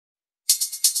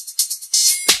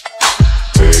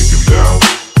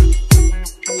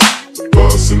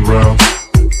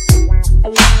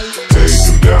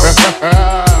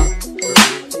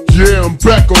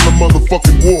back on the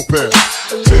motherfucking warpath.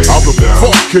 How the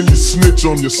fuck can you snitch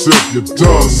on yourself, you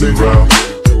dumb nigga?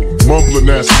 Mumbling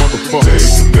ass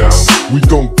motherfuckers. We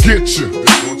gon' get you.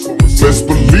 Best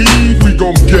believe we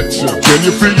gon' get you. Can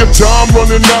you feel your time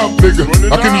running out, nigga?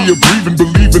 I can hear you breathing,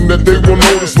 believing that they won't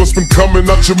notice what's been coming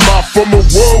out your mouth from a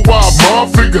worldwide mind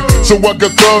figure. So I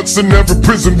got thugs in every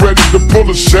prison ready to pull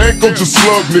a shank on your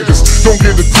slug niggas. Don't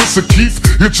get it twisted, Keefe,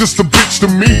 you're just a bitch to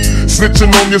me. Snitching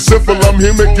on yourself while I'm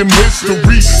here making history.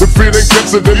 If it ain't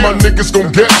cancer, then my niggas gon'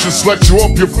 get you. Slack you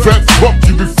off your fat fuck,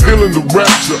 you be feeling the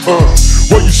rapture,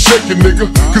 Why you shaking, nigga?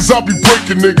 Cause I'll be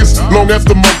breaking niggas. Long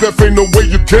after my death, ain't no way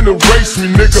you can erase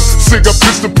me, nigga. Sig up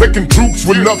pistol picking troops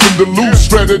with nothing to lose.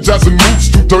 Strategizing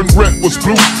moves to turn red was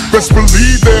blue. Best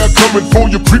believe they are coming for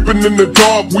you, creeping in the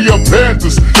dark. We are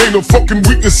panthers, ain't no fucking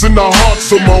weakness in our hearts.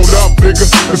 So mount out, nigga.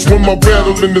 It's when my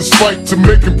battle in this fight to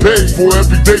make them pay for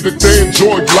every day that they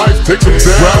enjoyed life. Take them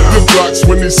down. Grab your blocks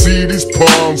when they see these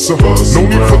palms. No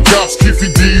need for cops,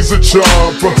 Keefe D's a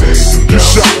chopper. You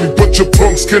shot me, but your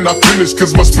punks cannot finish.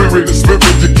 Cause my spirit is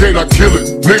living, you cannot kill it.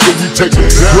 Nigga, we take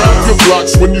it down. Grab your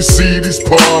blocks when you see these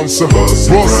palms.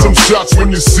 Bust some shots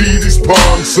when you see these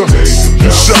palms.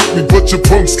 You shot me, but your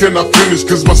punks cannot finish.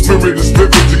 Cause my spirit is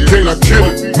living, you cannot kill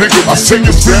it. Nigga, I see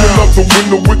you screaming out the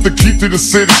window with the key to the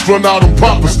city, strung out on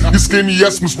poppers. Your skinny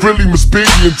ass Miss Brilly, Miss Biggie,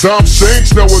 and times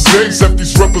change nowadays. Half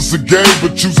these rappers are gay,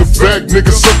 but you's a fag.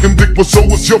 Nigga sucking dick, but so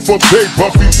what's your forte,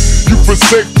 Puffy? You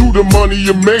forsake through the money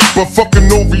you make by fucking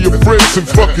over your friends and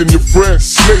fucking your friends.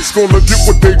 Snakes gonna get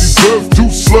what they deserve. 2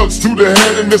 slugs to the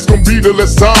head, and it's gonna be the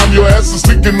last time your ass is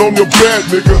leaking on your bed,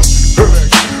 nigga.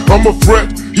 I'm a threat,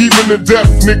 even to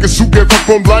death. Niggas who gave up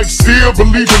on life still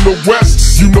believe in the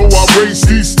West. You know I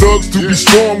raised these thugs to be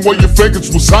strong while your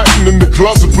faggots was hiding in the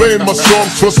closet playing my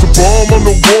songs. Trust a bomb on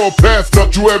the warpath,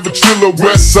 thought you ever chiller.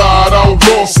 West side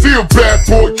outlaw, still bad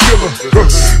boy killer.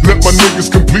 Let my niggas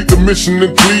complete the mission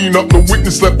and clean up the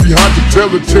witness left behind to tell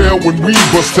the tale when we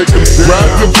bust take them down.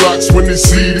 Grab your blocks when they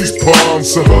see these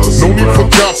palms. No need for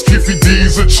cops, Keefe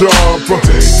D's a chopper.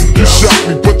 You shot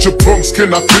me, but your punks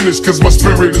cannot finish. Cause my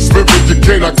spirit is living, you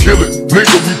cannot kill it.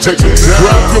 Nigga, we take it down.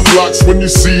 Grab your blocks when you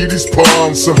see these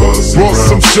palms. Bust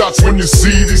some shots when you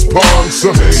see these palms.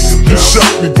 You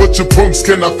shot me, but your punks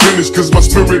cannot finish. Cause my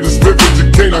spirit is living, you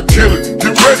cannot kill it.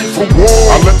 Get ready for war.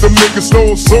 I let them niggas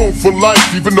know it's on for life.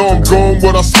 Even though I'm gone,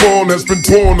 what I spawn has been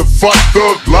born to fight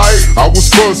thug life. I was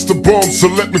first to bomb, so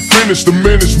let me finish.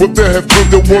 Diminish what they have done.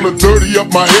 They wanna dirty up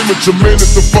my image. A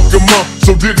minute to fuck him up.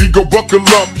 So Diddy go buckle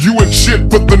up. You ain't shit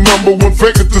but the number one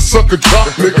faggot to suck a cock,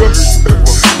 nigga.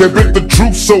 They bit the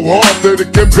truth so hard that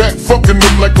it came back fucking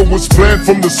them like it was planned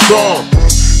from the start.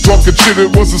 Talking shit,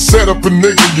 it was a setup, and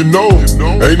nigga, you know.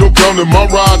 Ain't no counting my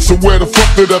ride, so where the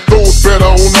fuck did I throw it? Better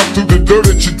own up to the dirt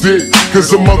that you did. Cause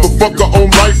a motherfucker on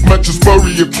life might just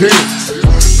bury your kids.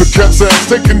 The cat's ass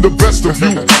taking the best of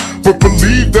you, but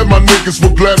believe that my niggas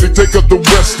will gladly take up the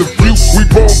rest of you. We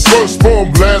born first,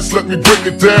 born last, let me break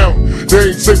it down.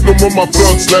 They ain't safe no more, my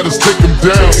thugs, let us take them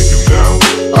down.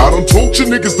 I done told you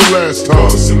niggas the last time,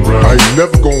 I ain't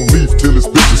never gonna leave till this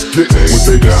bitches get what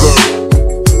they deserve.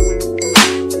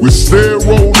 We stay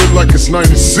rolling like it's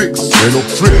 96, ain't no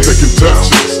trick they can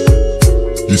touch us.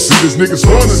 You see these niggas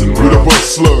running with a bunch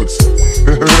of slugs.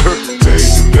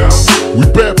 We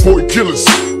bad boy killers,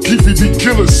 Keefe D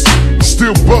killers,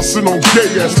 still bustin' on gay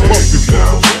ass puppies.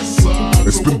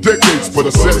 It's been decades, but I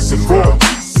said it before.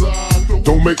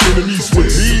 Don't make enemies with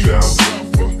me.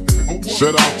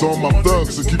 Shout out to all my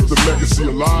thugs to keep the legacy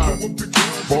alive.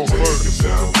 Born first,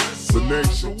 the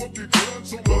nation.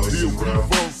 Heal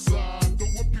people.